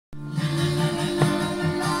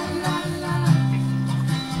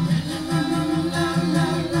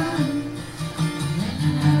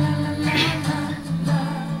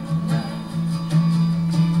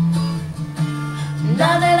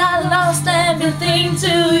everything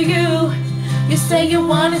to you. You say you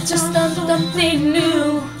wanted just something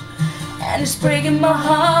new, and it's breaking my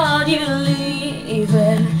heart you're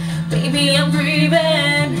leaving. Baby, I'm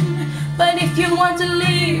grieving, but if you want to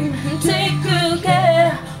leave, take good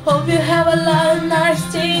care. Hope you have a lot of nice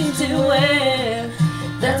things to wear.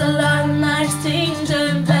 There's a lot of nice things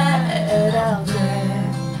and bad out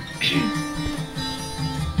there.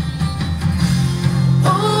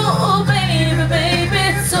 Oh, baby, baby,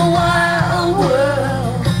 it's a wild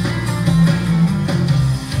world.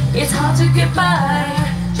 It's hard to get by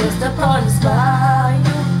just upon a smile.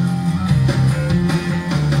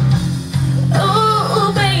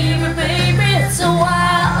 Oh, baby, baby, it's a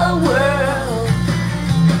wild world.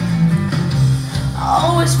 I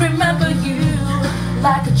always remember you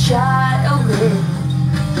like a child girl.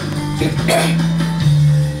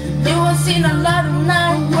 You have seen a lot of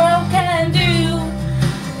night world can do,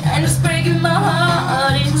 and it's breaking my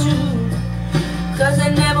heart in two. Cause I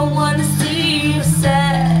never wanna see you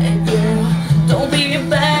sad, girl. Don't be a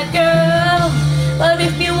bad girl, but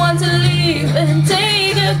if you want to leave, then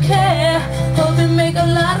take good care. Hope you make a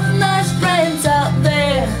lot of nice friends out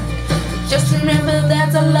there. Just remember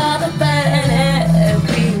there's a lot of bad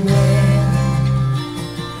everywhere.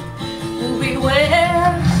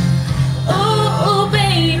 Beware. Oh,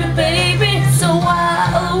 baby, baby, it's a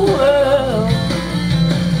wild world.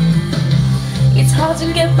 It's hard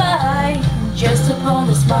to get by just upon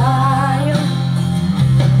a smile.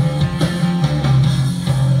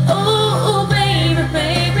 Oh, baby,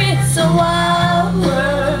 baby, it's a wild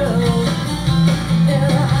world.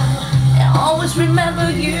 Yeah. I always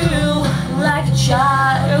remember you like a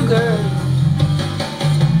child girl.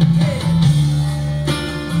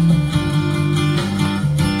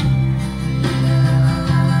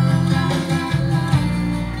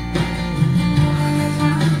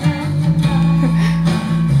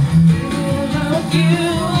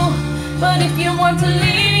 But if you want to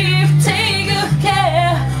leave, take good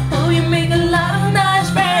care. Oh, you make a lot of nice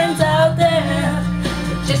friends out there.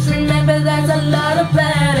 But just remember there's a lot of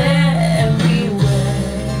bad everywhere.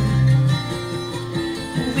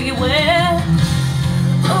 Beware.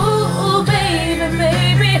 Oh, baby,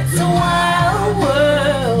 baby, it's a wild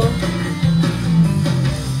world.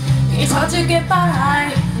 It's hard to get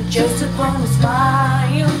by just upon a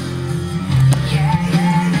smile.